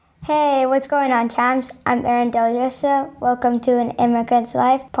Hey, what's going on, Chams? I'm Aaron Deliosa. Welcome to an Immigrant's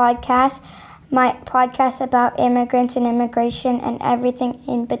Life podcast, my podcast about immigrants and immigration and everything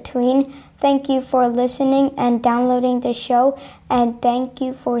in between. Thank you for listening and downloading the show, and thank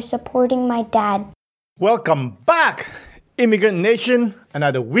you for supporting my dad. Welcome back, Immigrant Nation.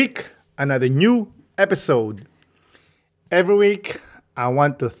 Another week, another new episode. Every week, I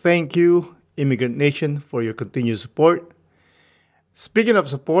want to thank you, Immigrant Nation, for your continued support. Speaking of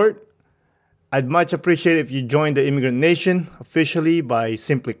support, I'd much appreciate if you join the Immigrant Nation officially by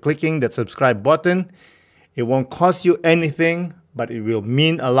simply clicking that subscribe button. It won't cost you anything, but it will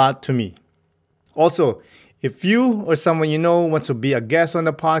mean a lot to me. Also, if you or someone you know wants to be a guest on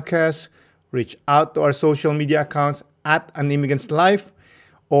the podcast, reach out to our social media accounts at An Immigrant's Life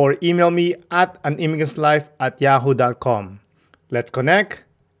or email me at animmigrantslife@yahoo.com. Let's connect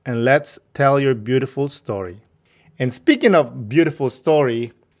and let's tell your beautiful story. And speaking of beautiful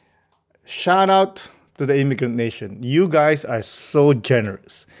story, shout out to the Immigrant Nation. You guys are so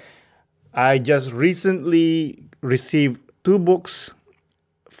generous. I just recently received 2 books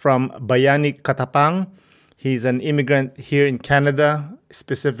from Bayani Katapang. He's an immigrant here in Canada,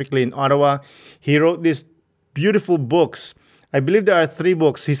 specifically in Ottawa. He wrote these beautiful books. I believe there are 3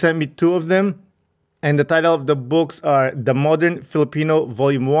 books. He sent me 2 of them. And the title of the books are The Modern Filipino,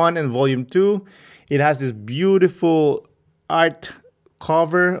 Volume 1 and Volume 2. It has this beautiful art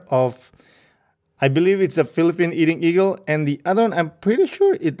cover of, I believe it's a Philippine eating eagle. And the other one, I'm pretty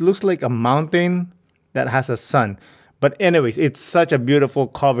sure it looks like a mountain that has a sun. But anyways, it's such a beautiful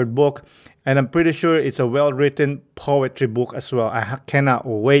covered book. And I'm pretty sure it's a well-written poetry book as well. I cannot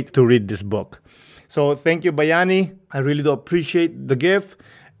wait to read this book. So thank you, Bayani. I really do appreciate the gift.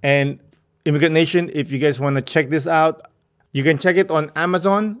 And Immigrant Nation, if you guys want to check this out, you can check it on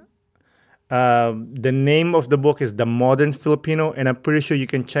Amazon. The name of the book is The Modern Filipino, and I'm pretty sure you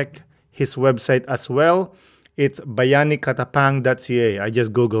can check his website as well. It's bayanikatapang.ca. I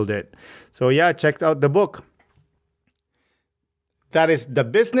just Googled it. So yeah, check out the book. That is the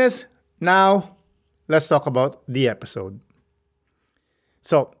business. Now, let's talk about the episode.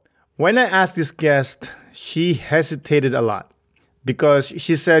 So, when I asked this guest, she hesitated a lot because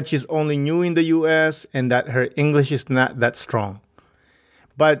she said she's only new in the US and that her English is not that strong.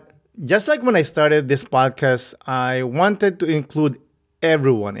 But just like when I started this podcast, I wanted to include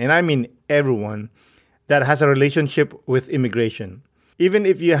everyone, and I mean everyone, that has a relationship with immigration, even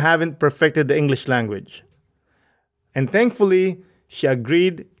if you haven't perfected the English language. And thankfully, she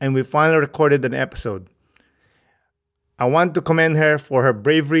agreed, and we finally recorded an episode. I want to commend her for her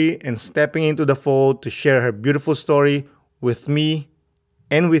bravery and stepping into the fold to share her beautiful story with me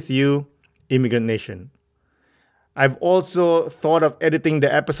and with you, Immigrant Nation. I've also thought of editing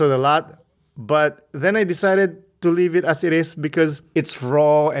the episode a lot, but then I decided to leave it as it is because it's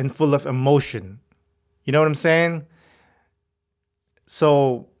raw and full of emotion. You know what I'm saying?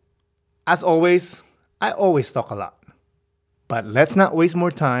 So, as always, I always talk a lot. But let's not waste more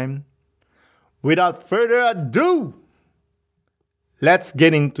time. Without further ado, let's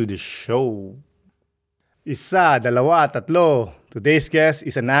get into the show. Isa, dalawa, tatlo. Today's guest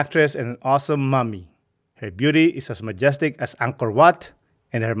is an actress and an awesome mommy. Her beauty is as majestic as Angkor Wat,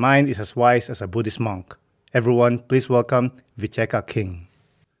 and her mind is as wise as a Buddhist monk. Everyone, please welcome Vicheka King.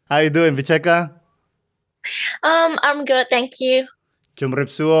 How you doing, Vicheka? I'm good, thank you.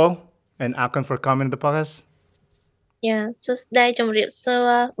 Chumripsuo and Akon for coming to the podcast. Yeah, so today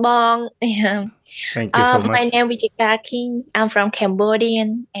Bong. Thank you so much. My name is Vicheka King. I'm from Cambodia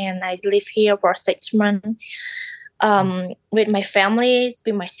and I live here for 6 months. With my family,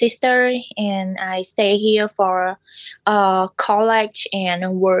 with my sister, and I stay here for college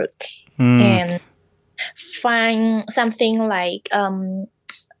and work and find something like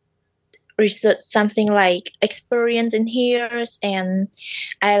research something like experience in here, and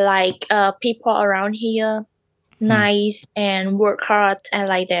I like people around here, nice and work hard. I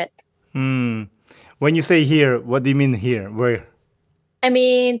like that. When you say here, what do you mean here? Where? I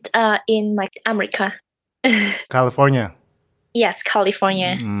mean in America. California. Yes,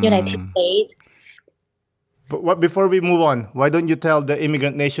 California, United States. But before we move on, why don't you tell the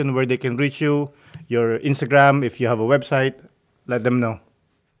Immigrant Nation where they can reach you, your Instagram, if you have a website, let them know.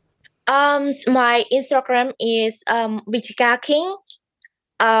 My Instagram is Vicheka King,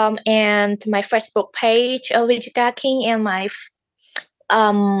 and my Facebook page Vicheka King, and my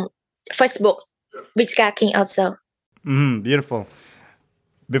Facebook Vicheka King also. Beautiful.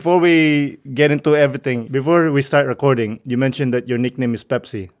 Before we get into everything, before we start recording, you mentioned that your nickname is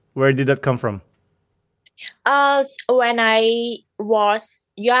Pepsi. Where did that come from? When I was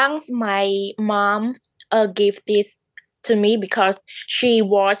young, my mom gave this to me because she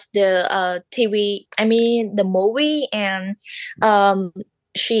watched the TV, I mean the movie, and um,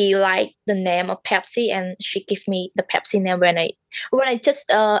 she liked the name of Pepsi, and she gave me the Pepsi name when I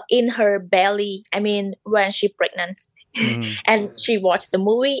just in her belly. I mean when she pregnant, Mhm. and she watched the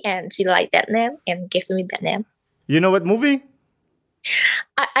movie and she liked that name and gave me that name. You know what movie?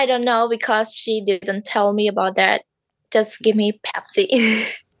 I don't know because she didn't tell me about that. Just give me Pepsi.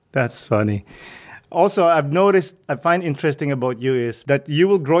 That's funny. Also, I've noticed, I find interesting about you is that you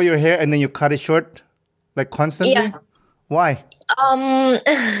will grow your hair and then you cut it short, like constantly. Yes. Why? Um,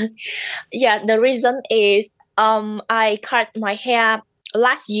 yeah, the reason is I cut my hair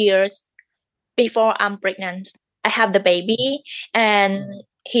last years before I'm pregnant. I have the baby and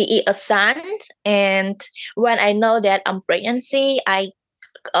he is a son. And when I know that I'm pregnancy, I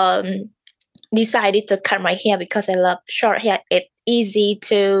um decided to cut my hair because I love short hair. It's easy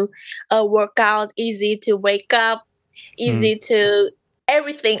to work out, easy to wake up, Mm. easy to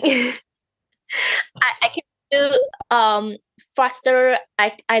everything. I can do faster.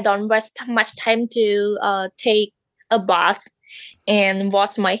 I don't waste much time to take a bath and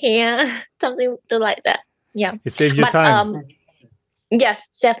wash my hair, something to like that. Yeah, It saves you but time. yeah,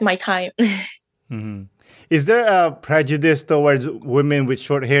 save my time. Mhm. Is there a prejudice towards women with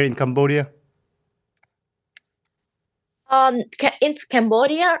short hair in Cambodia? In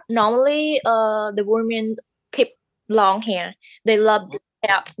Cambodia, normally the women keep long hair. They love the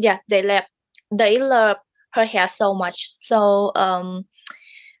hair. Yeah, they love her hair so much. So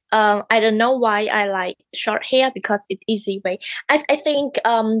I don't know why I like short hair because it's easy way. I think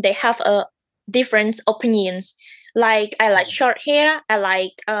they have a different opinions. Like I like short hair. I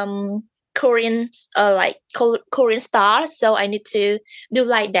like Korean Korean stars. So I need to do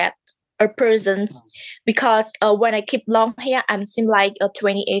like that a person because when I keep long hair, I'm seem like a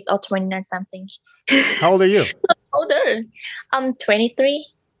 28 or 29 something. How old are you? Older. I'm 23.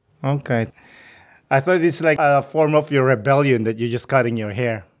 Okay. I thought it's like a form of your rebellion that you're just cutting your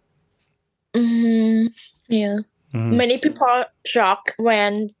hair. Yeah. Many people shocked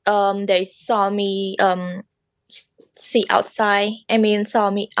when they saw me see outside. I mean saw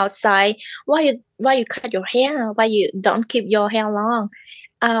me outside. Why you cut your hair? Why you don't keep your hair long?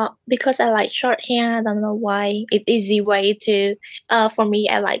 Because I like short hair. I don't know why. It's easy way to for me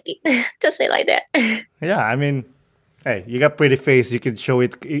I like it. Just say like that. Yeah, I mean, hey, you got pretty face. You can show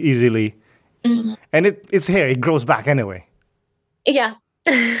it easily. And it's hair. It grows back anyway. Yeah.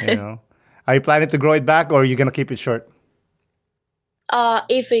 You know. Are you planning to grow it back or are you going to keep it short?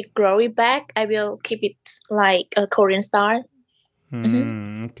 If it grow it back, I will keep it like a Korean star.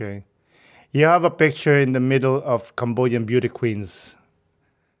 Okay. You have a picture in the middle of Cambodian beauty queens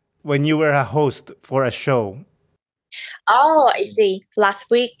when you were a host for a show. Oh, I see. Last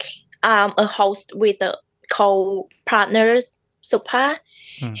week, a host with the co-partners, Supa.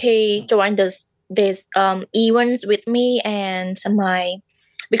 He joined this events with me and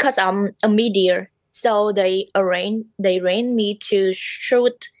because I'm a media, so they arranged me to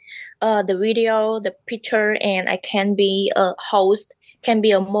shoot the video, the picture, and I can be a host, can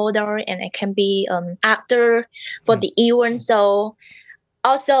be a model, and I can be actor for the event. So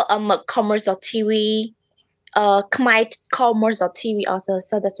also I'm a commercial TV Khmer commercial TV also.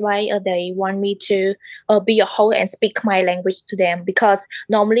 So that's why they want me to be a host and speak Khmer language to them because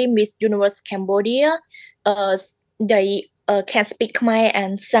normally Miss Universe Cambodia, they can speak Khmer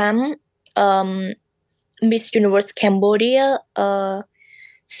and some Miss Universe Cambodia,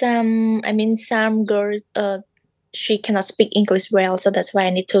 some girls she cannot speak English well, so that's why I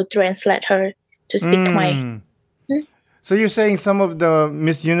need to translate her to speak Khmer. So you're saying some of the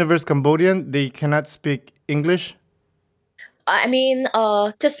Miss Universe Cambodian, they cannot speak English? I mean,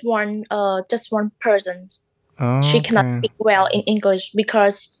 just one person. She cannot Okay. speak well in English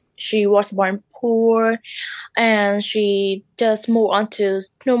because she was born poor, and she just moved on to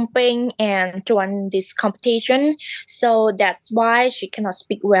Phnom Penh and joined this competition. So that's why she cannot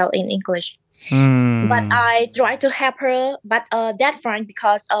speak well in English. But I try to help her, but that's fine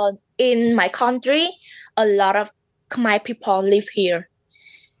because in my country, a lot of Khmer people live here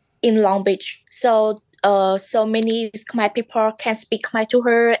in Long Beach. So so many Khmer people can speak Khmer to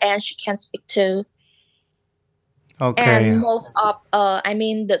her, and she can speak too. Okay. And most of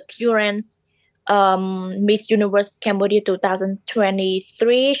the current Miss Universe Cambodia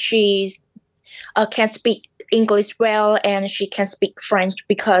 2023, she can speak English well, and she can speak French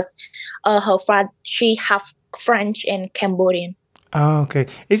because she have French and Cambodian. Oh, okay.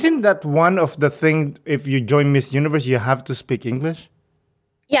 Isn't that one of the thing if you join Miss Universe, you have to speak English?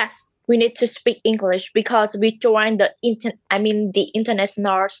 Yes, we need to speak English because we join the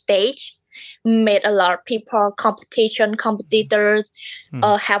international stage. made a lot of people competitors,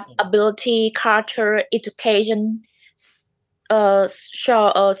 have ability, culture, education.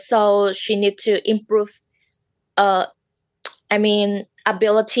 So she need to improve.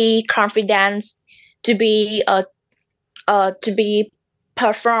 Ability, confidence to be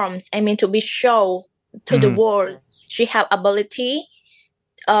performed. To be shown to the world. She have ability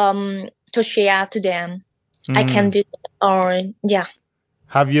to share to them. I can do it, or yeah.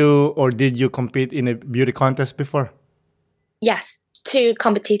 Have you or did you compete in a beauty contest before? Yes, 2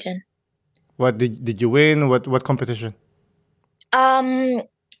 competition. What did you win? What competition?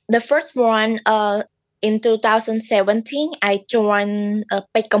 The first one in 2017 I joined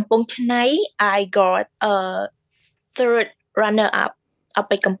Pek Kampung Chennai. I got 3rd runner up of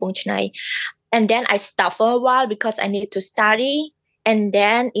Pek Kampung Chennai. And then I stopped for a while because I needed to study. And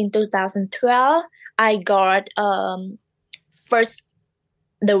then in 2012 I got first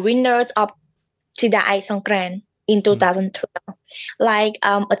the winners of Chida Ai Songkran in 2012. Like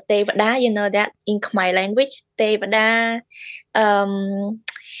a Tevada, you know that in Khmer language, Tevada.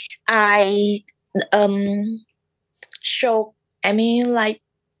 I show, Khmer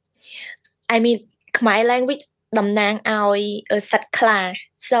language តំណាងឲ្យសត្វខ្លា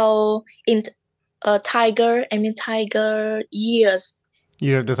so in tiger years.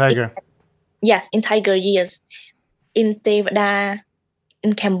 Year of the Tiger. Yes, in tiger years in Tevada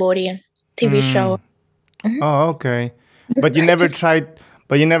in Cambodia TV show. Oh, okay. But you never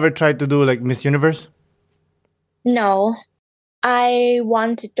tried to do like Miss Universe? No. I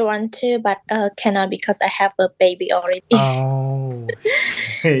wanted to, but cannot because I have a baby already. Oh,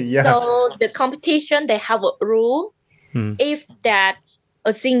 yeah. So the competition, they have a rule. If that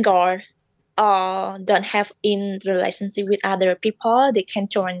a singer don't have in relationship with other people, they can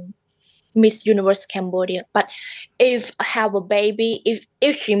join Miss Universe Cambodia. But if have a baby,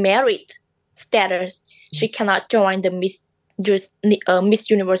 if she married status, she cannot join the Miss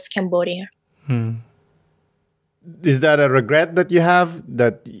Universe Cambodia. Is that a regret that you have,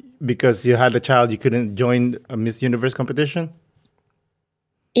 that because you had a child you couldn't join a Miss Universe competition?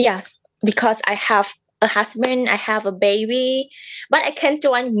 Yes, because I have a husband, I have a baby, but I can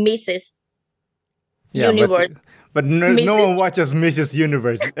join Mrs. Universe. But no one watches Mrs.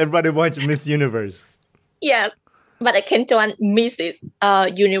 Universe. Everybody watches Miss Universe. Yes, but I can join Mrs.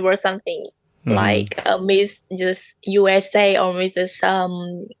 Universe something like Miss just USA or Mrs.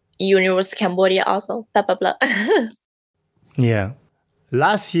 Universe Cambodia also. Blah blah blah. Yeah.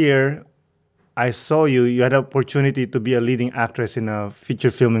 Last year, I saw you had an opportunity to be a leading actress in a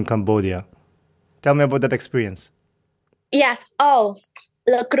feature film in Cambodia. Tell me about that experience. Yes. Oh,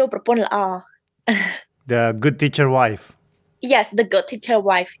 លោកគ្រូប្រពន្ធល្អ The Good Teacher Wife. Yes, the Good Teacher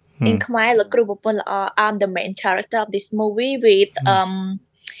Wife. In Khmer, លោកគ្រូប្រពន្ធល្អ I'm the main character of this movie with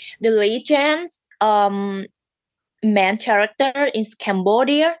the legends main character in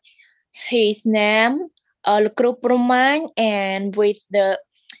Cambodia. His name លោកគ្រូព្រហ្មញ្ញ and with the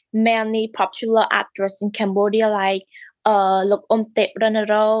many popular actors in Cambodia like លោកអ៊ុំតេប រណ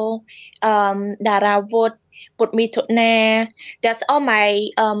រោ តារាវុធ Putmi Thotna. That's all my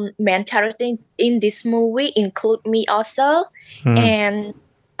main character in this movie, include me also. And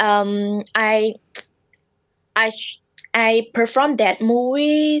I performed that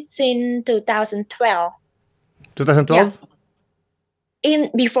movie since 2012. 2012? Yeah.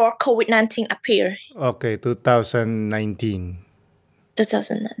 Before COVID-19 appeared. Okay, 2019.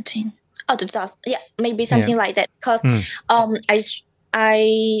 2019. Oh, 2000. Yeah, maybe something like that. Because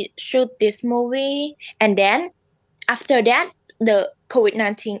I shoot this movie, and then after that, the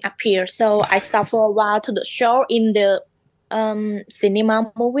COVID-19 appeared. So I stopped for a while to the show in the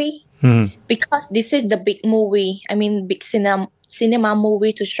cinema movie because this is the big movie. Big cinema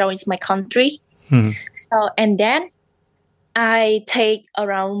movie to show in my country. So and then I take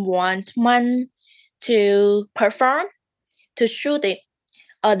around 1 month to perform, to shoot it,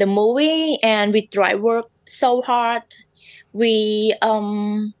 the movie, and we try work so hard. We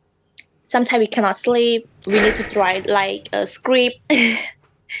sometimes we cannot sleep. We need to try like a script.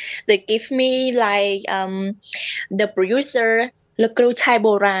 They give me like the producer, Lekru Chai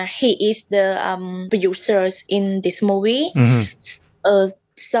Bora. He is the producers in this movie.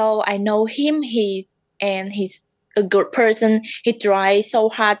 So I know him. He's a good person. He tries so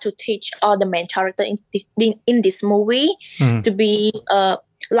hard to teach all the main character in this movie to be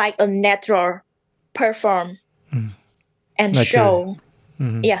like a natural perform. And nature. Show.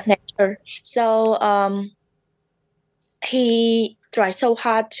 Yeah, nature. So he tried so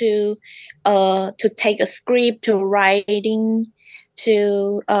hard to take a script, to writing, to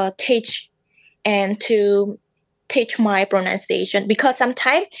teach, and to teach my pronunciation because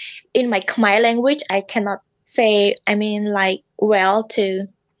sometimes in my Khmer language I cannot say like well too.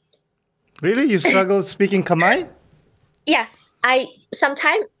 Really? You struggle speaking Khmer? Yes, I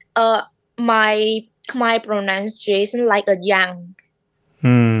sometimes my Khmer pronunciation like a young.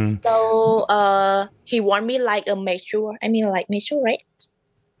 So he want me like a mature. Like mature, right?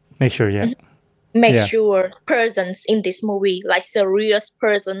 Make sure, yeah. Mature persons in this movie, like serious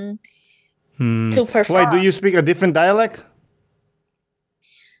person to perform. Why do you speak a different dialect?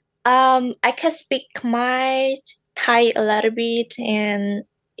 I can speak Khmer, Thai a little bit, and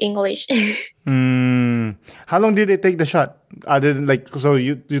English. How long did it take the shot? Other than so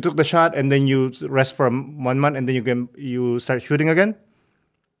you took the shot and then you rest for 1 month and then you start shooting again?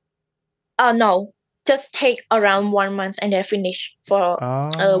 No, just take around 1 month and then finish for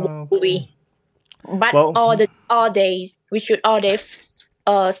a movie. But all days we shoot all days.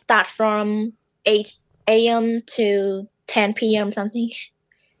 Start from 8 a.m. to 10 p.m. something.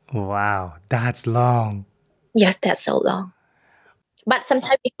 Wow, that's long. Yes, that's so long. But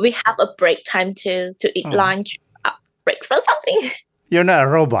sometimes we have a break time to eat lunch, breakfast, something. You're not a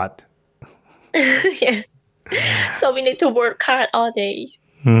robot. Yeah. So we need to work hard all days.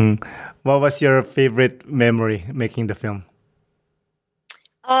 What was your favorite memory making the film?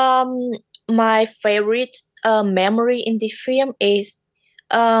 My favorite memory in the film is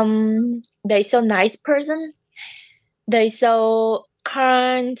they're so nice person. They're so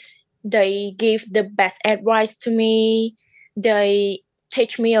kind. They give the best advice to me. They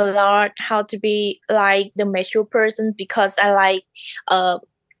teach me a lot how to be like the mature person because I like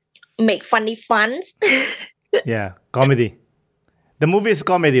make funny funs. Yeah, comedy. The movie is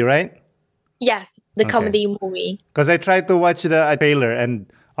comedy, right? Yes, the comedy movie. Because I tried to watch the trailer,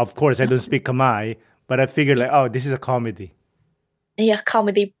 and of course I don't speak Khmer, but I figured this is a comedy. Yeah,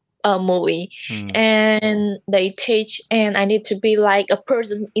 comedy movie. And they teach, and I need to be like a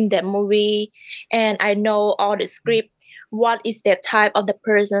person in that movie, and I know all the script. What is the type of the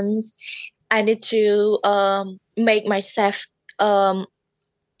persons? I need to make myself.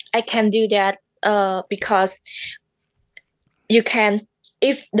 I can do that because you can.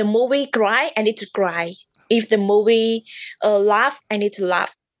 If the movie cry, I need to cry. If the movie laugh, I need to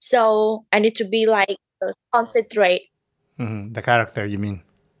laugh. So I need to be like concentrate. The character, you mean?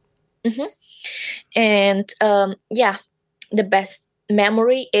 And the best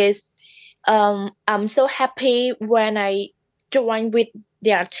memory is I'm so happy when I joined with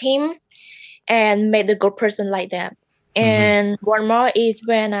their team and made a good person like them. And one more is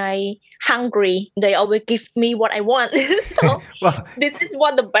when I hungry, they always give me what I want. So this is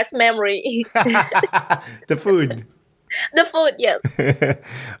one of the best memory. The food. The food, yes.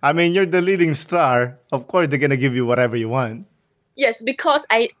 I mean, you're the leading star. Of course, they're gonna give you whatever you want. Yes, because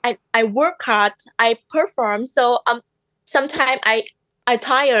I work hard, I perform. So sometimes I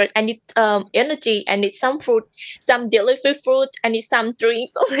tired. I need energy. I need some food, some delivery food. I need some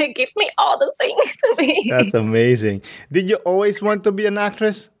drinks. So they give me all the things to me. That's amazing. Did you always want to be an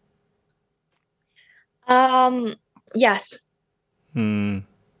actress? Yes.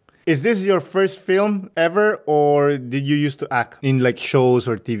 Is this your first film ever, or did you used to act in like shows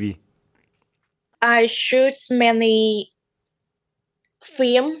or TV? I shoot many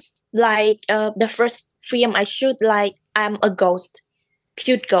film. Like the first film I shoot, like I'm a ghost.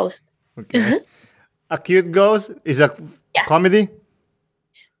 Cute ghost. Okay. A cute ghost is a comedy?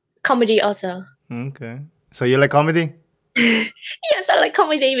 Comedy also. Okay. So you like comedy? Yes, I like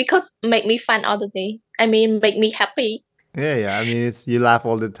comedy because make me fun all the day. I mean, make me happy. Yeah. I mean, you laugh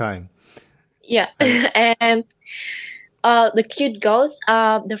all the time. Yeah. And the cute ghost,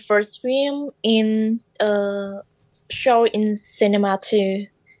 the first film in show in cinema too.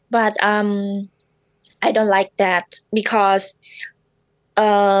 But I don't like that because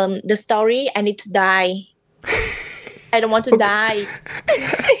the story, I need to die. I don't want to die.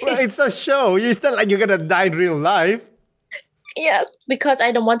 Well, it's a show. It's not like you're gonna die in real life. Yes, because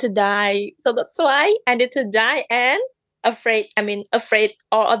I don't want to die. So that's why I need to die and afraid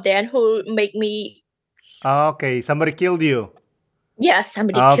all of them who make me. Okay, somebody killed you. Yes,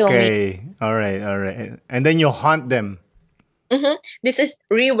 somebody killed me. Okay, all right. And then you haunt them. This is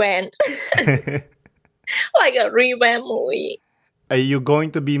revenge. Like a revenge movie. Are you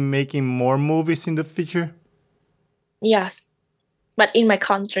going to be making more movies in the future? Yes, but in my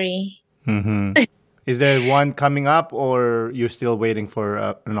country. Is there one coming up, or you're still waiting for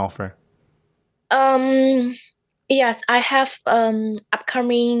an offer? Yes, I have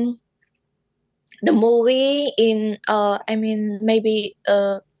upcoming the movie in maybe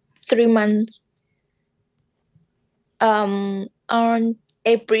 3 months. On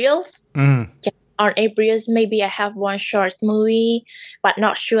April. Yeah, on April, maybe I have one short movie, but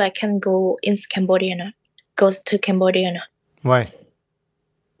not sure I can go in Cambodia or not. Goes to Cambodia or not. Why?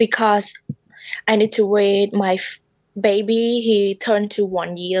 Because I need to wait my baby. He turned to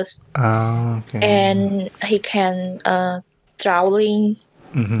 1 year. Okay. And he can traveling.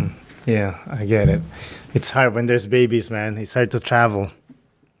 Yeah, I get it. It's hard when there's babies, man. It's hard to travel.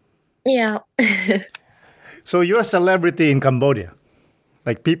 Yeah. So you're a celebrity in Cambodia.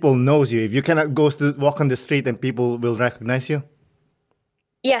 Like people knows you. If you cannot walk on the street and people will recognize you.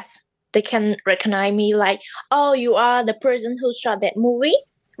 Yes, they can recognize me like, oh, you are the person who shot that movie,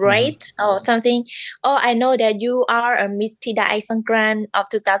 right? Or something. Oh, I know that you are a Miss Tidai Sangkran of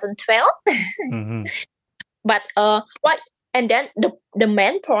 2012. But what? And then the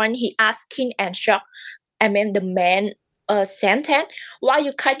main point he asking and shocked. I mean the man sentence. Why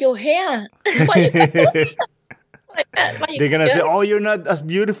you cut your hair? Why you cut your hair? Like that. Why you They're cut gonna your say, hair? "Oh, you're not as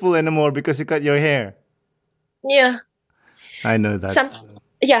beautiful anymore because you cut your hair." Yeah. I know that.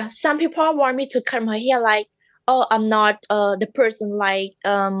 Some people want me to cut my hair like, oh, I'm not the person like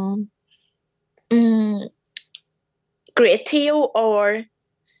creative or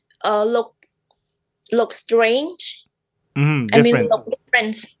look strange. Different. I mean look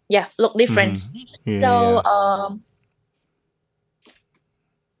different. Yeah, look different. Yeah,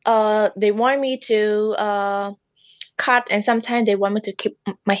 They want me to cut, and sometimes they want me to keep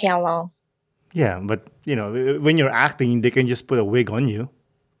my hair long. yeah, but you know, when you're acting, they can just put a wig on you.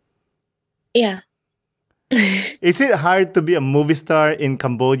 Yeah. Is it hard to be a movie star in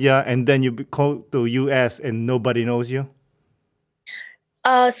Cambodia and then you go to US and nobody knows you?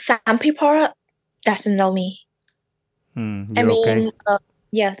 Some people doesn't know me.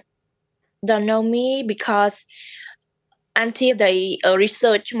 Yes, don't know me because until they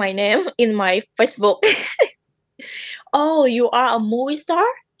research my name in my Facebook. Oh, you are a movie star?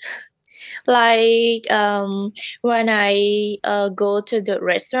 Like when I go to the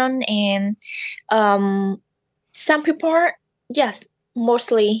restaurant and some people, yes,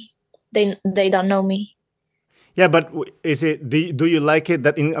 mostly they don't know me. Yeah, but is it? Do you like it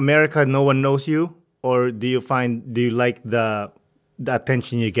that in America no one knows you, or do you like the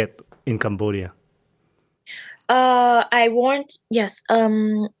attention you get in Cambodia? I want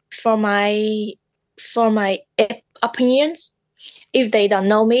for my opinions. If they don't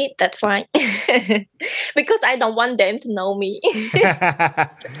know me, that's fine. Because I don't want them to know me.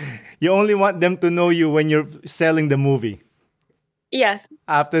 You only want them to know you when you're selling the movie. Yes.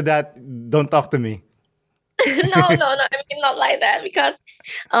 After that, don't talk to me. No. I mean, not like that. Because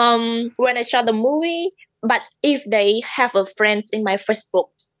when I shot the movie, but if they have a friends in my Facebook,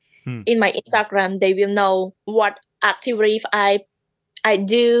 in my Instagram, they will know what activity I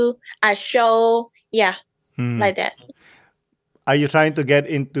do, I show. Yeah, like that. Are you trying to get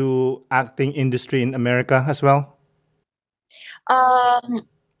into acting industry in America as well?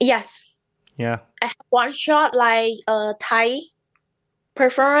 Yes. Yeah. I have one shot like Thai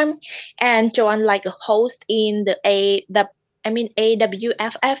perform and join like a host in the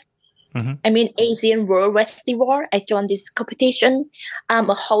AWFF. I mean Asian World Festival. I joined this competition. I'm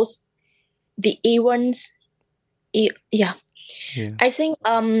a host the events. Yeah. I think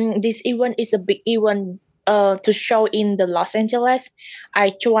this event is a big event to show in the Los Angeles.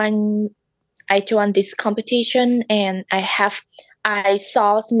 I joined this competition and I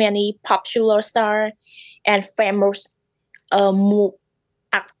saw many popular stars and famous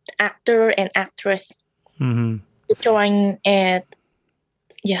actor and actress join and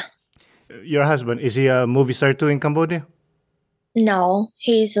yeah. Your husband, is he a movie star too in Cambodia? No,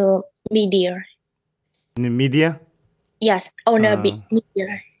 he's a media. In the media? Yes, owner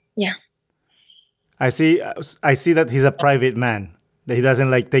media. Yeah. I see that he's a private man. That he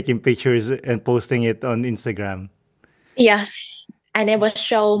doesn't like taking pictures and posting it on Instagram. Yes. I never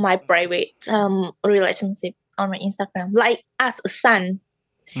show my private relationship on my Instagram. Like as a son.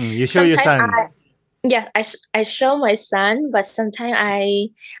 You show your son. I show my son, but sometimes I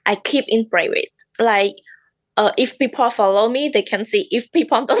keep in private. Like if people follow me, they can see. If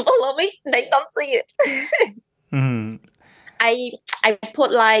people don't follow me, they don't see it. I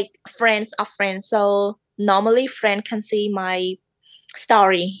put like friends of friends, so normally friend can see my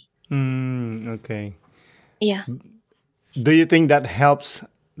story. Okay. Yeah. Do you think that helps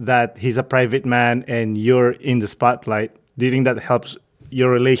that he's a private man and you're in the spotlight? Do you think that helps your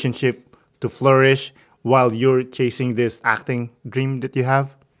relationship to flourish while you're chasing this acting dream that you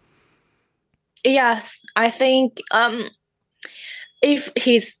have? Yes, I think if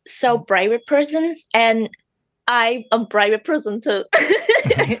he's so private person and I'm a private person too.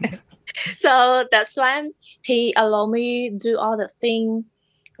 So that's why he allow me do all the thing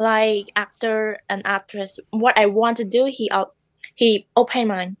like actor and actress. What I want to do, he open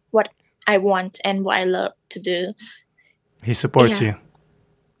mind what I want and what I love to do. He supports Yeah. you.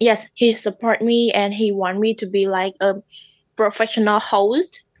 Yes, he support me and he want me to be like a professional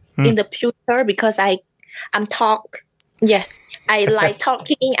host in the future because I'm talk. Yes, I like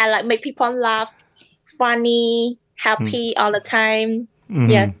talking. I like make people laugh, funny, happy all the time.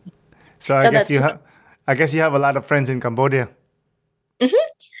 Yes. So I So guess that's you have a lot of friends in Cambodia.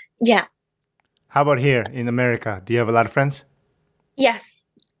 yeah. How about here in America? Do you have a lot of friends? Yes.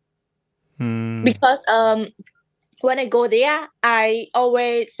 Because when I go there, I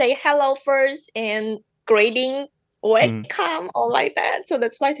always say hello first and greeting, welcome, or like that. So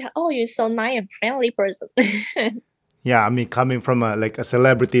that's why you're so nice and friendly person. Yeah, I mean, coming from a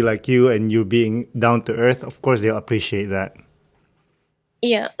celebrity like you and you being down to earth, of course they'll appreciate that.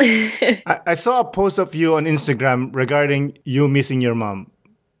 Yeah. I saw a post of you on Instagram regarding you missing your mom.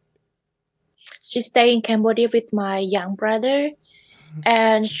 She stayed in Cambodia with my young brother,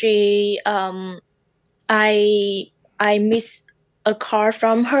 and I miss a call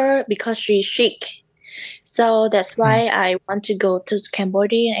from her because she's sick. So that's why I want to go to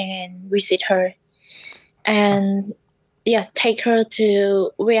Cambodia and visit her, and take her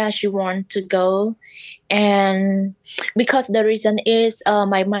to where she wants to go. And because the reason is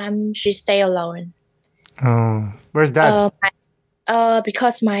my mom, she stay alone. Oh, where's dad?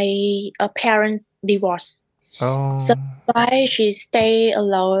 Because my parents divorced. Oh, So why she stay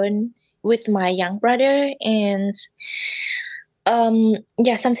alone with my young brother, and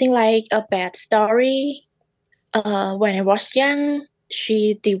something like a bad story. When I was young,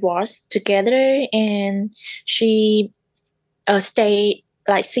 she divorced together, and she stay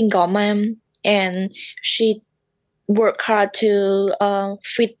like single mom, and she work hard to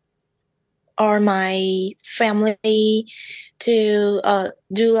feed all my family to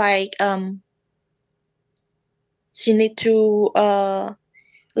do like she need to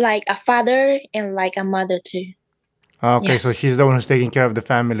like a father and like a mother too. okay. So Yes. she's the one who's taking care of the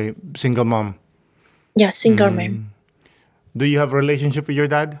family, single mom. Yeah, single mom. Do you have a relationship with your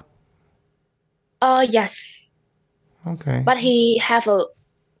dad? Yes, Okay. but he have a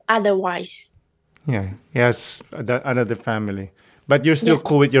otherwise. Yeah, he has another family, but you're still Yes.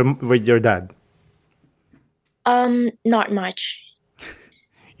 cool with your dad. Not much.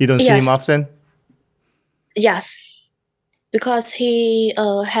 You don't see him Yes. often. Yes, because he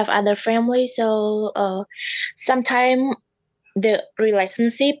have other family, so sometimes the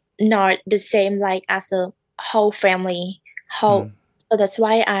relationship not the same like as a whole family. So that's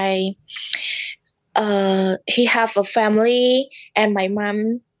why he have a family and my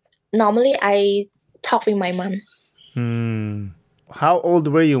mom. Normally, I talk with my mom. How old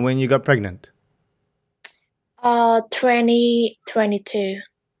were you when you got pregnant? 2022.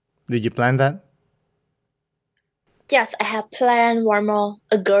 Did you plan that? Yes, I have planned one more,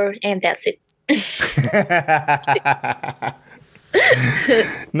 a girl, and that's it.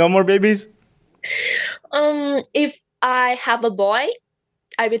 No more babies? If I have a boy,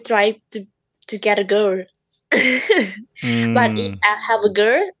 I will try to get a girl. But if I have a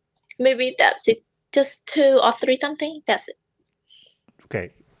girl, maybe that's it. Just 2 or 3 something. That's it.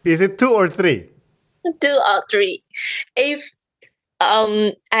 Okay. Is it 2 or 3? 2 or 3. If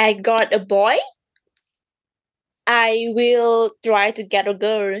I got a boy, I will try to get a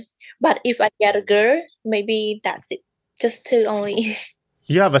girl. But if I get a girl, maybe that's it. Just 2 only.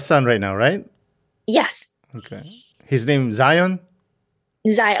 You have a son right now, right? Yes. Okay. His name Zion?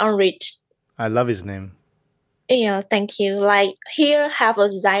 Zion Rich. I love his name. Yeah, thank you. Like here have a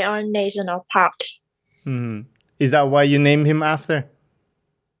Zion National Park. Is that why you named him after?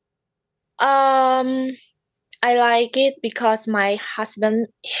 I like it because my husband,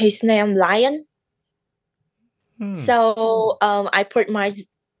 his name Lion. So I put my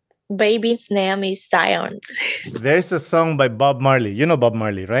baby's name is Zion. There's a song by Bob Marley. You know Bob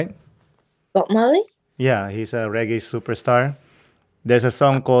Marley, right? Bob Marley? Yeah, he's a reggae superstar. There's a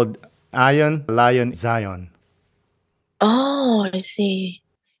song called Iron Lion Zion. Oh, I see.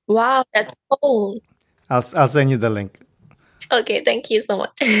 Wow, that's cool. I'll send you the link. Okay, thank you so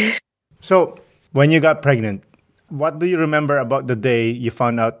much. So, when you got pregnant, what do you remember about the day you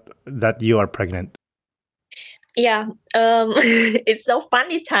found out that you are pregnant? Yeah, it's so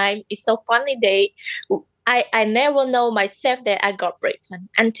funny time. It's so funny day. I never know myself that I got pregnant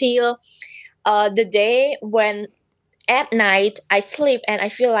until the day when at night I sleep and I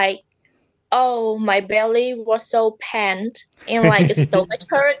feel like, oh, my belly was so pant and like a stomach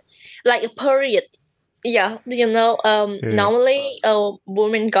hurt, like a period. Yeah, normally a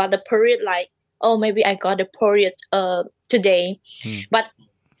woman got the period like, oh, maybe I got the period today, but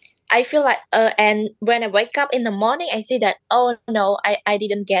I feel like and when I wake up in the morning, I see that, oh no, I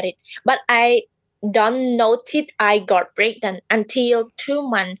didn't get it. But I don't notice I got pregnant until 2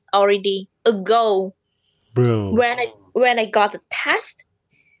 months already ago. Bro. When I got the test,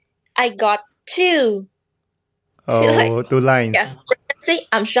 I got two. Oh, two lines. Yeah, pregnancy.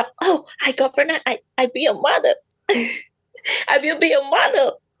 I'm shocked. Oh, I got pregnant. I be a mother. I will be a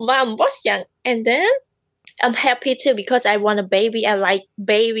mother. Mom was young, and then I'm happy too because I want a baby. I like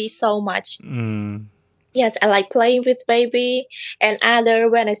baby so much. Yes, I like playing with baby and other.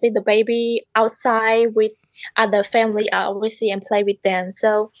 When I see the baby outside with other family, I always see and play with them.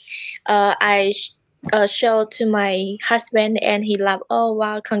 So, I show to my husband, and he love. Oh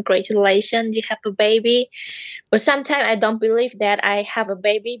wow, congratulations, you have a baby. But sometimes I don't believe that I have a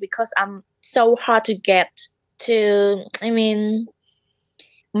baby because I'm so hard to get to. I mean,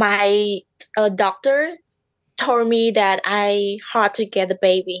 my doctor told me that I hard to get a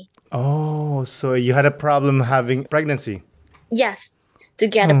baby. Oh, so you had a problem having pregnancy? Yes, to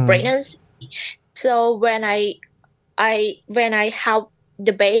get a pregnancy. So when I have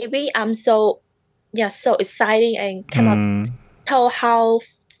the baby, I'm so exciting and cannot tell how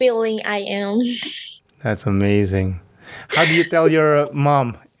feeling I am. That's amazing. How do you tell your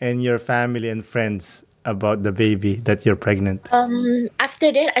mom and your family and friends about the baby that you're pregnant?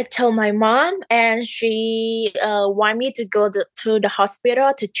 After that, I told my mom, and she want me to go to the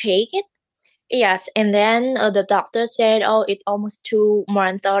hospital to check it. Yes, and then the doctor said, "Oh, it's almost 2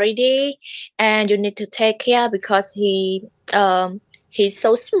 months already, and you need to take care because he's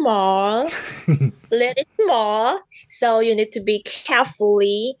so small, little small. So you need to be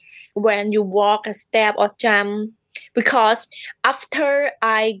carefully when you walk a step or jump. Because after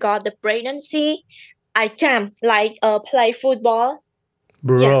I got the pregnancy, I jump like play football.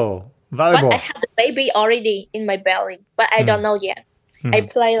 Bro, yes. volleyball. But I have the baby already in my belly, but I don't know yet. I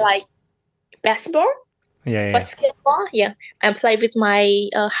play like basketball, basketball, and play with my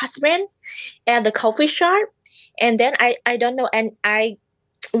husband at the coffee shop. And then I don't know, and I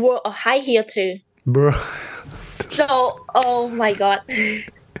wore a high heel too. Bro. So, oh my God.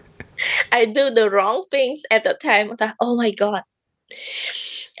 I do the wrong things at the time. Like, oh my God.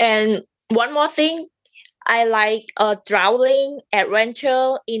 And one more thing, I like traveling,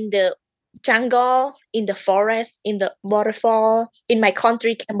 adventure in the jungle, in the forest, in the waterfall, in my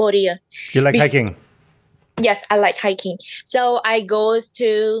country, Cambodia. You like hiking? Yes, I like hiking. So I go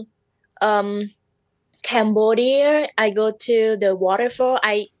to Cambodia. I go to the waterfall.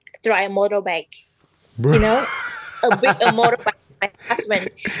 I drive a motorbike. Bro. You know, a motorbike. My husband.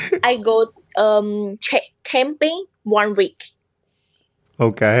 I go camping 1 week.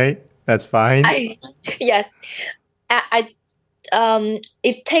 Okay, that's fine. Yes,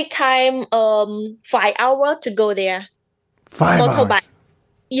 it take time 5 hours to go there. 5 hours.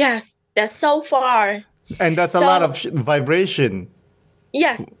 Yes, that's so far. And that's a lot of vibration.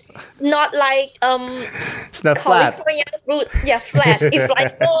 Yes, not like it's not flat. Route. Yeah, flat. It's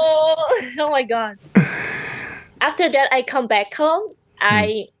like oh my God. After that, I come back home.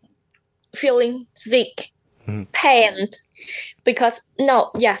 I feeling sick, pain, because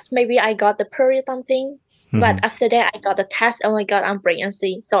maybe I got the period something. But after that, I got the test. Oh my God, I'm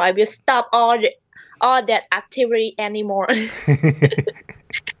pregnancy. So I will stop all that activity anymore.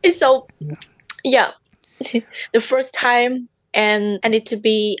 It's so the first time, and I need to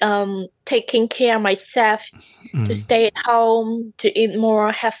be taking care of myself, to stay at home, to eat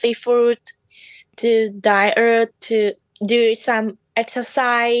more healthy food, to diet, to do some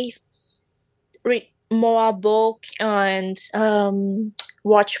exercise, read more book, and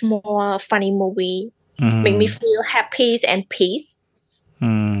watch more funny movie. Make me feel happy and peace.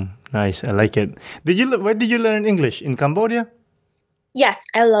 Nice, I like it. Where did you learn English? In Cambodia? Yes,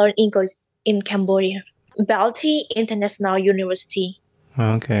 I learned English in Cambodia. Balti International University.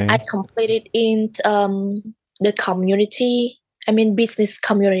 Okay. I completed in the community. I mean business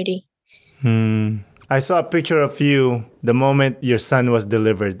community. I saw a picture of you the moment your son was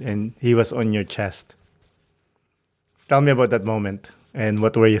delivered and he was on your chest. Tell me about that moment and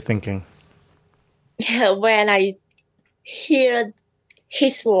what were you thinking? Yeah, when I hear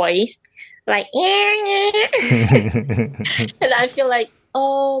his voice, like and I feel like,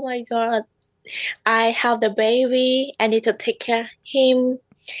 oh my God, I have the baby. I need to take care of him.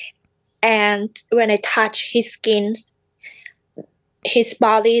 And when I touch his skin, his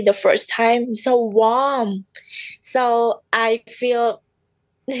body the first time, so warm. So I feel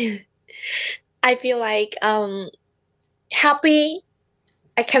like happy.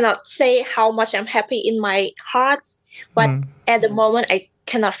 I cannot say how much I'm happy in my heart, but at the moment I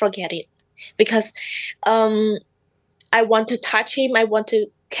cannot forget it, because I want to touch him. I want to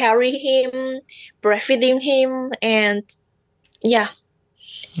carry him, breastfeeding him, and yeah,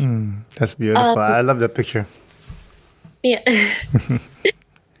 That's beautiful. um, I love that picture. yeah,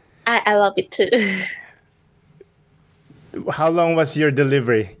 I love it too. How long was your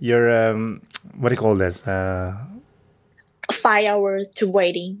delivery? Your what do you call this? 5 hours to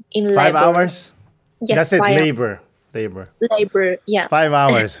waiting in labor.5 hours. Yes, That's it. 5 hours Labor. labor. Yeah, 5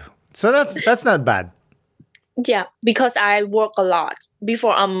 hours. So that's not bad. yeah. Because I work a lot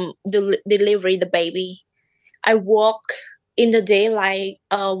before delivery the baby. I walk in the day like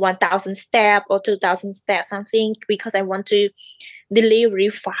 1,000 steps or 2,000 steps something because I want to delivery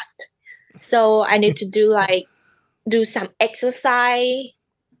fast. So I need to do some exercise.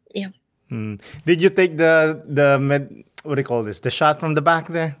 Yeah. Did you take what do you call this? The shot from the back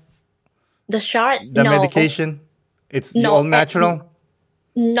there? The shot? The No. medication? It's all No. natural?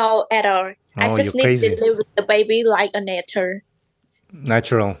 No at all. I Oh, you're just need to crazy. deliver the baby like a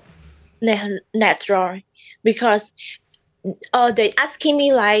Natural. natural. Because they asking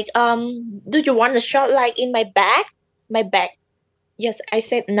me like, do you want a shot like in my back? My back. Yes, I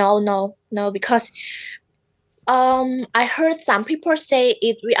said no, because I heard some people say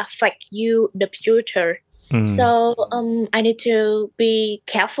it will affect you the future. So I need to be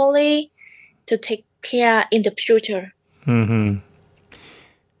carefully to take care in the future.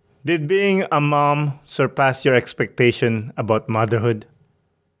 Did being a mom surpass your expectation about motherhood?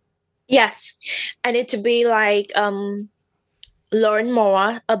 Yes, I need to be like learn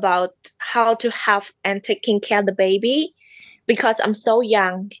more about how to have and taking care of the baby because I'm so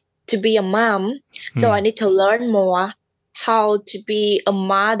young to be a mom. So I need to learn more how to be a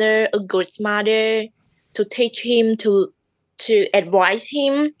mother, a good mother, to teach him to advise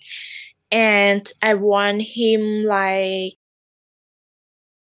him, and I want him like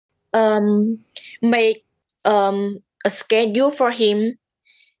make a schedule for him,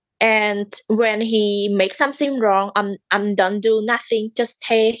 and when he makes something wrong, I'm don't do nothing, just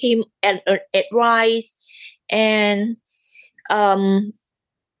tell him and advice and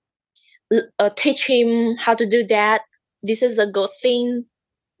teach him how to do that. This is a good thing,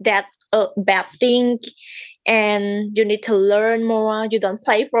 that a bad thing, and you need to learn more. You don't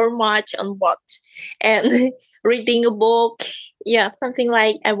play for much on what and reading a book. Yeah, something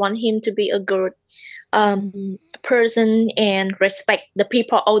like I want him to be a good person and respect the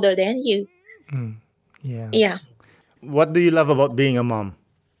people older than you. Yeah. Yeah. What do you love about being a mom?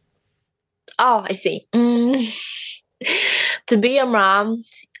 Oh, I see. To be a mom,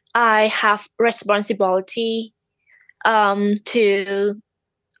 I have responsibility to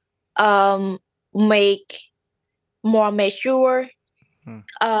make more mature.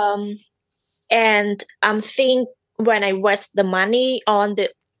 And I'm think when I waste the money on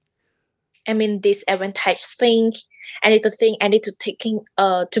this advantage thing, I need to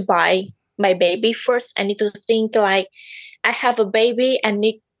to buy my baby first. I need to think like I have a baby. I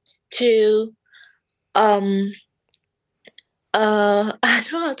need to I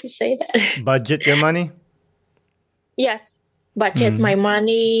don't know how to say that. Budget your money? Yes, budget my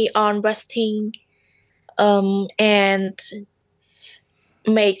money on resting, and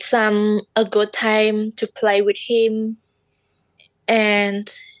make some a good time to play with him,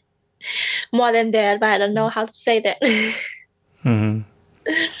 and more than that, but I don't know how to say that.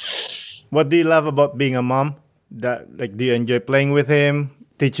 What do you love about being a mom? Do you enjoy playing with him,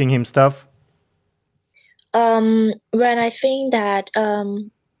 teaching him stuff? When I think that I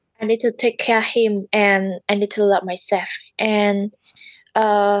need to take care of him and I need to love myself and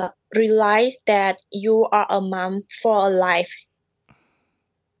realize that you are a mom for a life,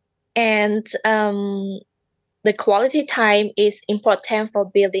 and the quality time is important for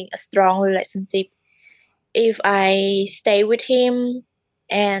building a strong relationship. If I stay with him,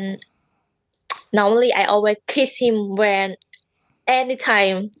 and normally I always kiss him when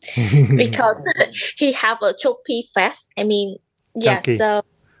anytime because he have a choppy face. Chunky. So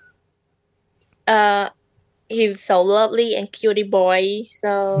he's so lovely and cutie boy.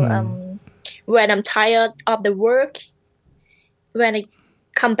 So when I'm tired of the work, when I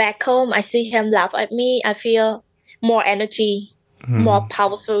come back home, I see him laugh at me. I feel more energy, more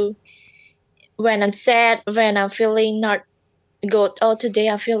powerful. When I'm sad, when I'm feeling not good, oh, today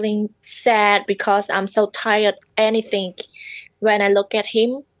I'm feeling sad because I'm so tired. Anything. When I look at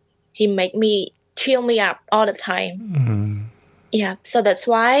him, he make me cheer me up all the time. Yeah, so that's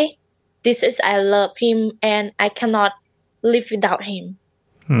why I love him and I cannot live without him.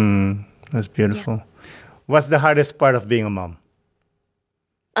 That's beautiful. Yeah. What's the hardest part of being a mom?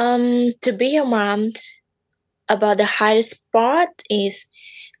 To be a mom, about the hardest part is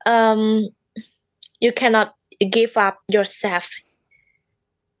you cannot give up yourself.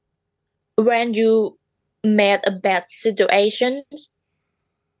 when you met a bad situation,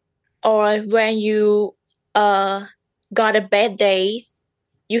 or when you got a bad day,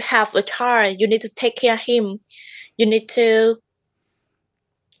 you have a child, you need to take care of him. You need to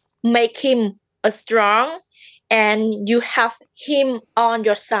make him a strong, and you have him on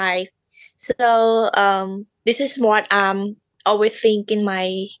your side. So this is what I'm always thinking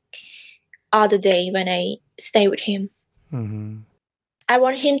my other day when I stay with him. I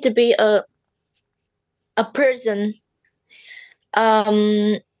want him to be a person.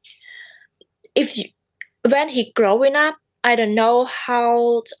 If you, when he growing up, I don't know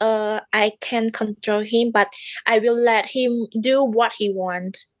how I can control him, but I will let him do what he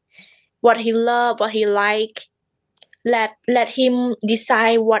wants, what he love, what he like. Let him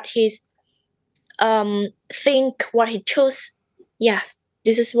decide what he's think, what he choose. Yes,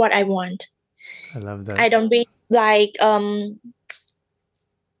 this is what I want. I love that. I don't be like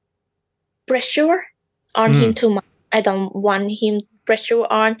pressure on him too much. I don't want him pressure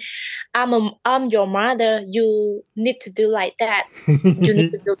on. I'm your mother. You need to do like that. You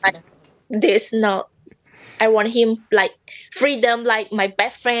need to do like this. No, I want him like freedom, like my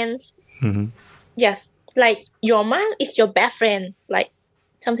best friends. Yes, like your mom is your best friend, like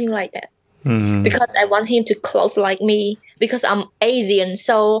something like that. Because I want him to close like me, because I'm Asian,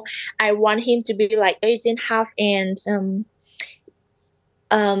 so I want him to be like Asian half and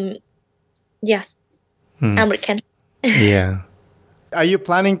yes, American. Yeah. Are you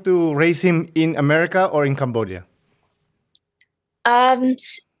planning to raise him in America or in Cambodia?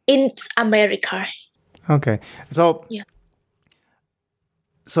 In America. Okay. So Yeah.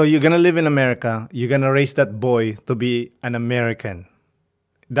 So you're gonna live in America. You're gonna raise that boy to be an American.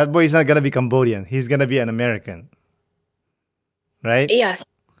 That boy is not gonna be Cambodian. He's gonna be an American, right? Yes.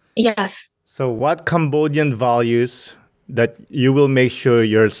 Yes. So what Cambodian values that you will make sure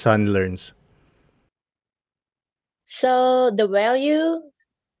your son learns? So the value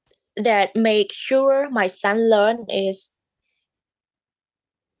that make sure my son learn is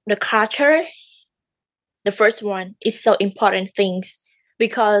the culture. The first one is so important things,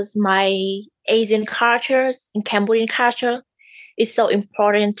 because my Asian cultures and Cambodian culture is so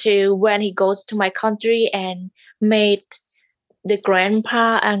important to when he goes to my country and meet the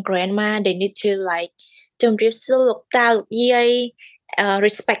grandpa and grandma. They need to like respect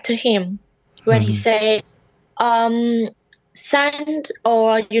to him when he say son,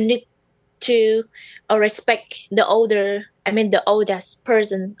 or you need to respect the oldest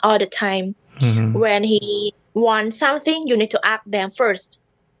person all the time. When he wants something, you need to ask them first.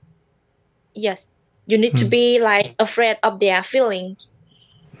 Yes, you need to be like afraid of their feeling.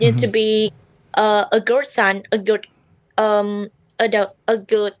 You need to be a good son, a good a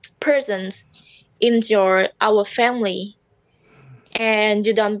good person in our family, and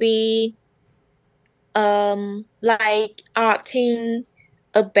you don't be like acting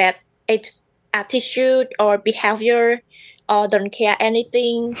a bad attitude or behavior, or don't care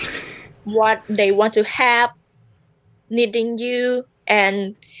anything what they want to have, needing you,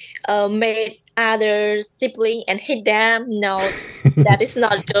 and make other sibling and hit them. No, that is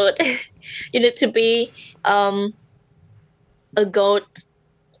not good. You need to be a good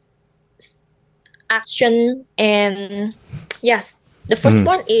action. And yes, the first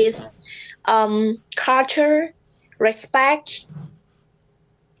one is culture, respect,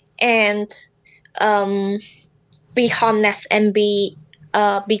 and be honest, and be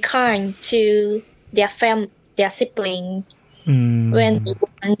kind to their sibling. When you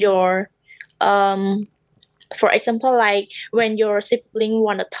want your for example, like when your sibling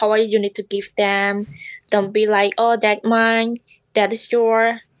want a toy, you need to give them. Don't be like, oh, that mine, that is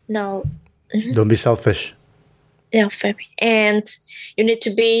your. No. Don't be selfish. Yeah, and you need to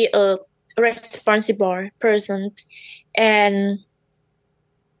be a responsible person, and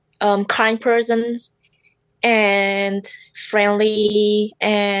kind persons, and friendly,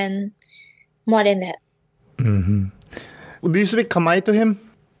 and more than that. Do you speak Khmer to him?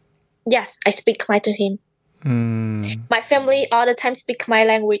 Yes, I speak Khmer to him. My family all the time speak my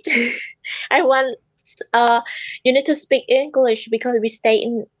language. I want you need to speak English because we stay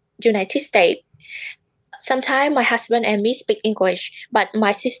in United States. Sometimes my husband and me speak English, but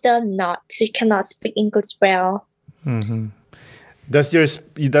my sister not. She cannot speak English well. Does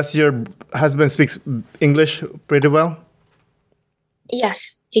your husband speaks English pretty well?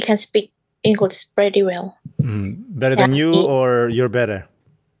 Yes, he can speak English pretty well. Better than you, or you're better?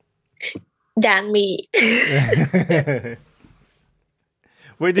 Than me.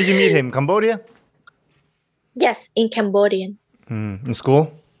 Where did you meet him? Cambodia? Yes, in Cambodian. In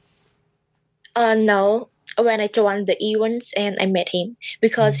school? No, when I joined the events and I met him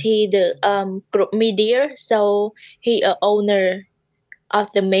because he the group media, so he a owner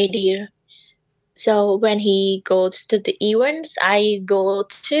of the media. So when he goes to the events, I go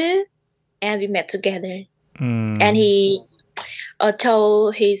to, and we met together. And he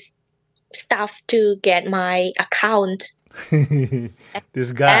told his staff to get my account.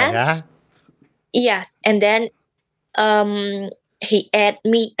 This guy, And huh? yes, and then he add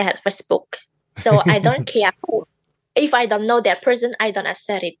me at Facebook. So I don't care if I don't know that person. I don't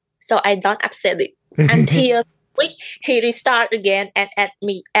accept it. So I don't accept it until week he restart again and add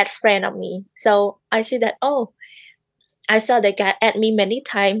me, add friend of me. So I see that, oh, I saw the guy add me many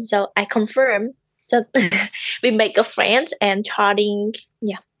times, so I confirm. So we make a friends and chatting,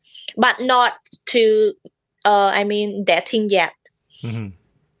 yeah, but not to, dating yet.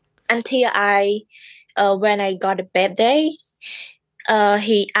 Until when I got a bad days,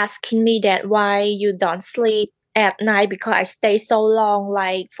 he asking me that why you don't sleep at night because I stay so long,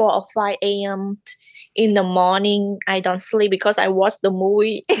 like 4 or 5 a.m. in the morning. I don't sleep because I watch the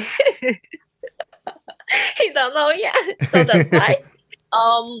movie. He don't know yet. So that's why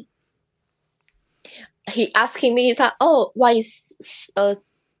he asking me, he's like, oh, why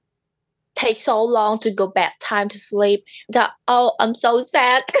take so long to go back time to sleep? That, oh, I'm so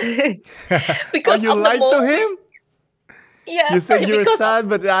sad. Because you of the lied to movie. him? Yeah. You said you were because sad,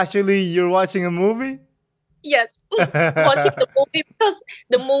 but actually you're watching a movie? yes, watching the movie because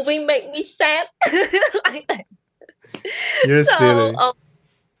the movie made me sad. Like that. You're silly.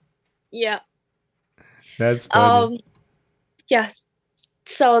 Yeah. That's funny. Yes.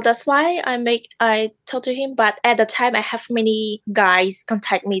 So that's why I told to him, but at the time I have many guys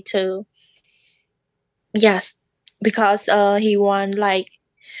contact me too. Yes, because he want like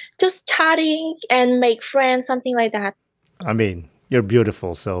just chatting and make friends, something like that. I mean, you're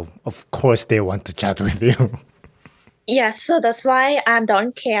beautiful, so of course they want to chat with you. Yes, so that's why I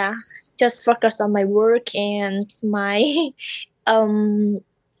don't care. Just focus on my work and my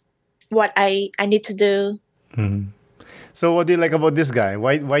what I need to do. So what do you like about this guy?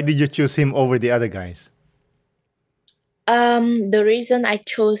 Why did you choose him over the other guys? The reason I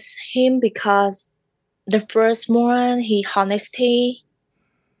chose him because the first one, he honesty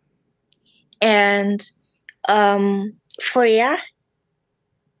and fair,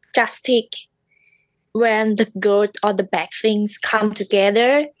 justice. When the good or the bad things come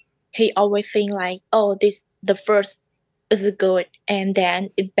together, he always think like, oh, this the first is good and then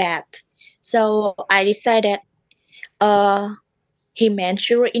it's bad. So I decided he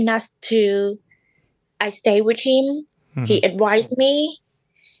mature enough to I stay with him. He advised me.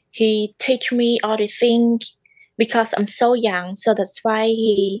 He teach me all the things because I'm so young. So that's why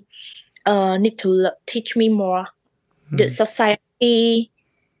he need to teach me more. The society,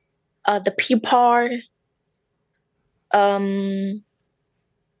 the people,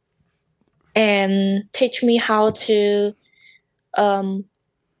 and teach me how to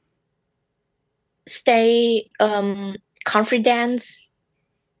stay confident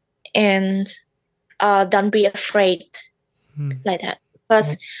and don't be afraid like that.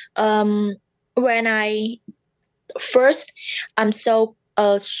 Because when I first, I'm so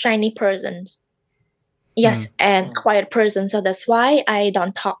shiny person. Yes, and quiet person. So that's why I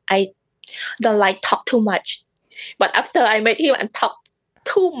don't talk. I don't like talk too much. But after I met him, I talk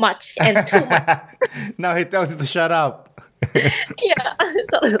too much and too much. Now he tells you to shut up. Yeah.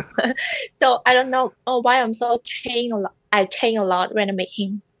 So I don't know why I'm so changed a lot. I change a lot when I met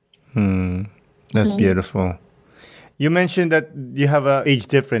him. That's beautiful. You mentioned that you have an age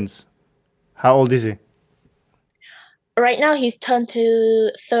difference. How old is he? Right now he's turned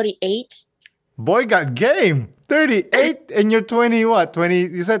to 38. Boy got game. 38 and you're 20 what? 20,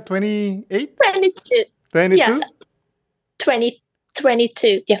 you said 28? 22. 22? Yes.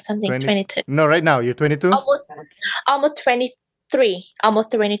 22. Yeah, something. 22. No, right now you're 22? Almost 23.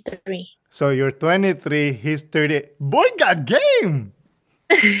 Almost 23. So you're 23, he's 30. Boy got game.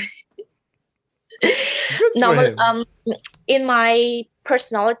 Good for him. In my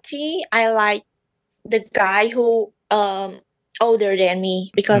personality, I like the guy who older than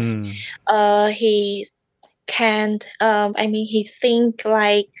me because he can't. He think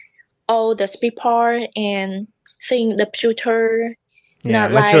like all the people and think the future. Yeah,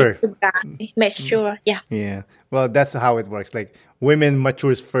 not mature. like the guy mature. Yeah. Yeah. Well, that's how it works. Like women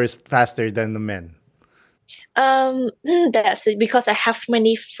matures first faster than the men. That's it because I have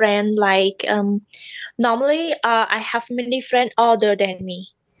many friends like normally I have many friends older than me.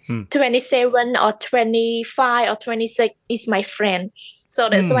 27 or 25 or 26 is my friend. So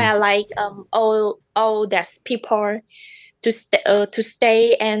that's why I like all that people to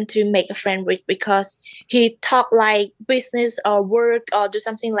stay and to make a friend with, because he talk like business or work or do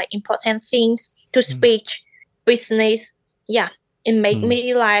something like important things to speak business. Yeah, it make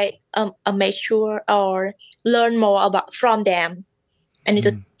me like a mature or learn more about from them. I need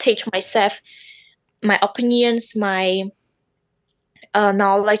to teach myself. My opinions, my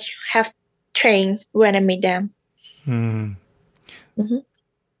knowledge have changed when I meet them.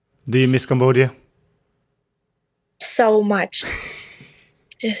 Do you miss Cambodia? So much.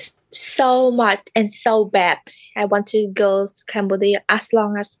 Just so much and so bad. I want to go to Cambodia as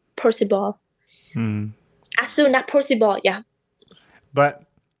long as possible. As soon as possible, yeah. But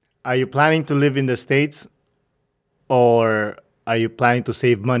are you planning to live in the States, or are you planning to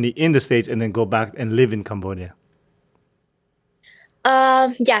save money in the States and then go back and live in Cambodia?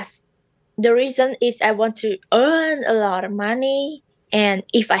 Yes. The reason is I want to earn a lot of money, and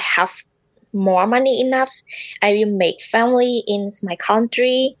if I have more money enough, I will make family in my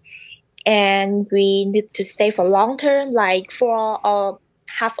country, and we need to stay for long term, like for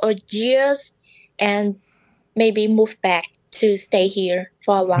half a years, and maybe move back to stay here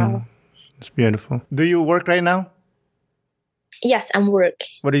for a while. It's beautiful. Do you work right now? Yes, I'm work.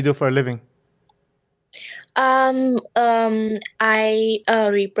 What do you do for a living? I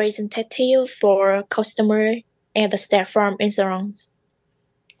representative for customer at the State Farm Insurance,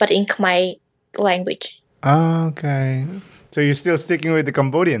 but in my language. Okay. So you're still sticking with the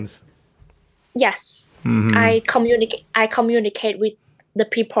Cambodians? Yes. I communicate with the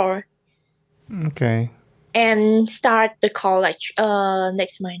people. Okay. And start the college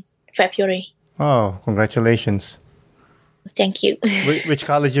next month, February. Oh, congratulations. Thank you. Which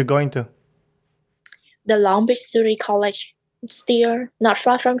college you're going to? The Long Beach City College, still not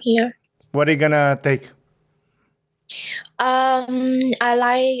far from here. What are you gonna take? I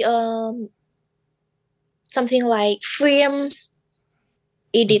like something like films,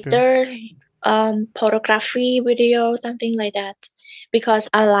 editor, photography, video, something like that, because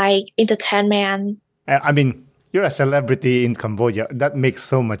I like entertainment. I mean, you're a celebrity in Cambodia. That makes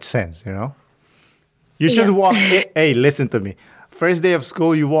so much sense, you know? You should walk in. Hey, listen to me. First day of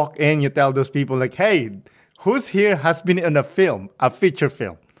school, you walk in, you tell those people like, hey, who's here has been in a film, a feature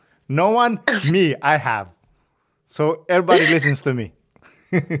film? No one? Me, I have. So everybody listens to me.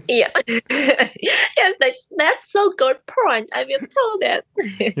 Yeah. Yes, that's so good point. I will tell that.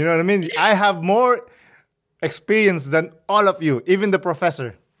 You know what I mean? I have more experience than all of you, even the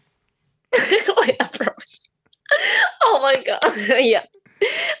professor. Oh my God. Yeah.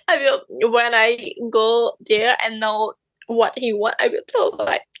 I will, when I go there and know what he want, I will tell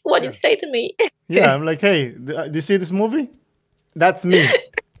like what you say to me. Yeah, I'm like, hey, do you see this movie? That's me.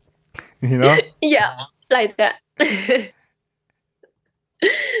 You know? Yeah, like that.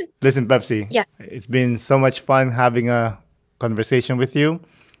 Listen, Pepsi. Yeah. It's been so much fun having a conversation with you.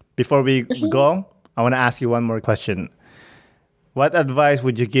 Before we go, I want to ask you one more question. What advice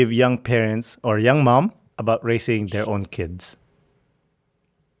would you give young parents or young mom about raising their own kids?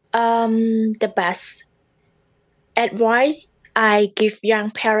 The best advice I give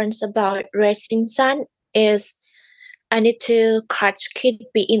young parents about raising son is I need to catch kid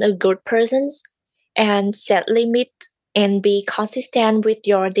being a good person and set limit and be consistent with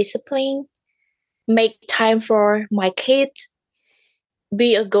your discipline. Make time for my kid.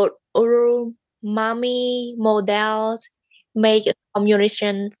 Be a good role mommy models. Make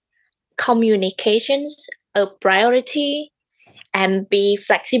communications a priority, and be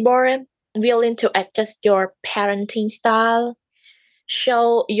flexible, willing to adjust your parenting style.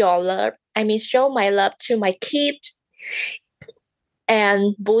 Show my love to my kids,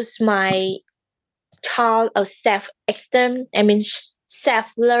 and boost my child of self-esteem.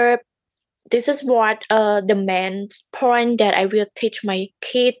 Self-love. This is what the main point that I will teach my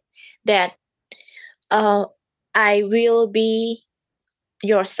kid, that I will be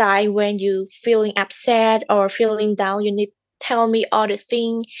your side when you feeling upset or feeling down. You need to tell me all the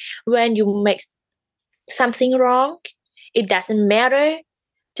things when you make something wrong. It doesn't matter.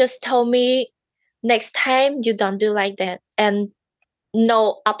 Just tell me next time you don't do like that, and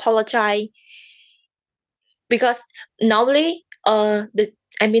no apologize, because normally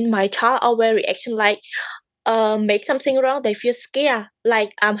my child always reaction like make something wrong, they feel scared,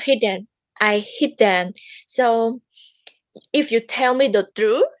 like I hidden. So if you tell me the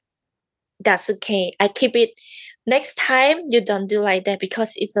truth, that's okay. I keep it. Next time you don't do like that,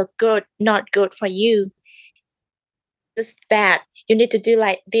 because it's not good for you. It's bad. You need to do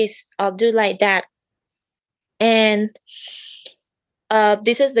like this or do like that. And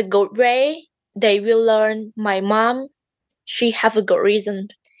this is the good way. They will learn. My mom, she have a good reason.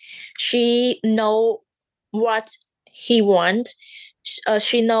 She know what he wants.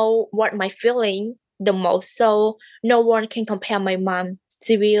 She know what my feeling the most, so no one can compare my mom.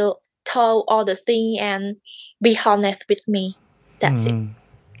 She will tell all the thing and be honest with me. That's it.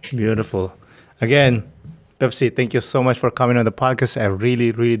 Beautiful. Again, Pepsi, thank you so much for coming on the podcast. I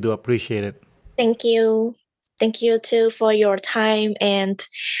really, really do appreciate it. Thank you. Thank you too for your time and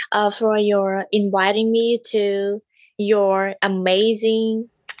for your inviting me to your amazing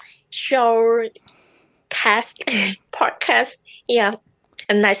show cast podcast. Yeah,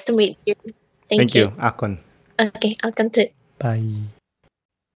 and nice to meet you. Thank you. Akon. Okay, I'll come to. Bye.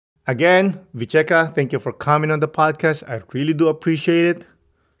 Again, Vicheka, thank you for coming on the podcast. I really do appreciate it.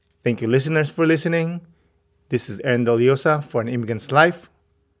 Thank you, listeners, for listening. This is Aaron Deliosa for An Immigrant's Life.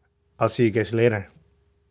 I'll see you guys later.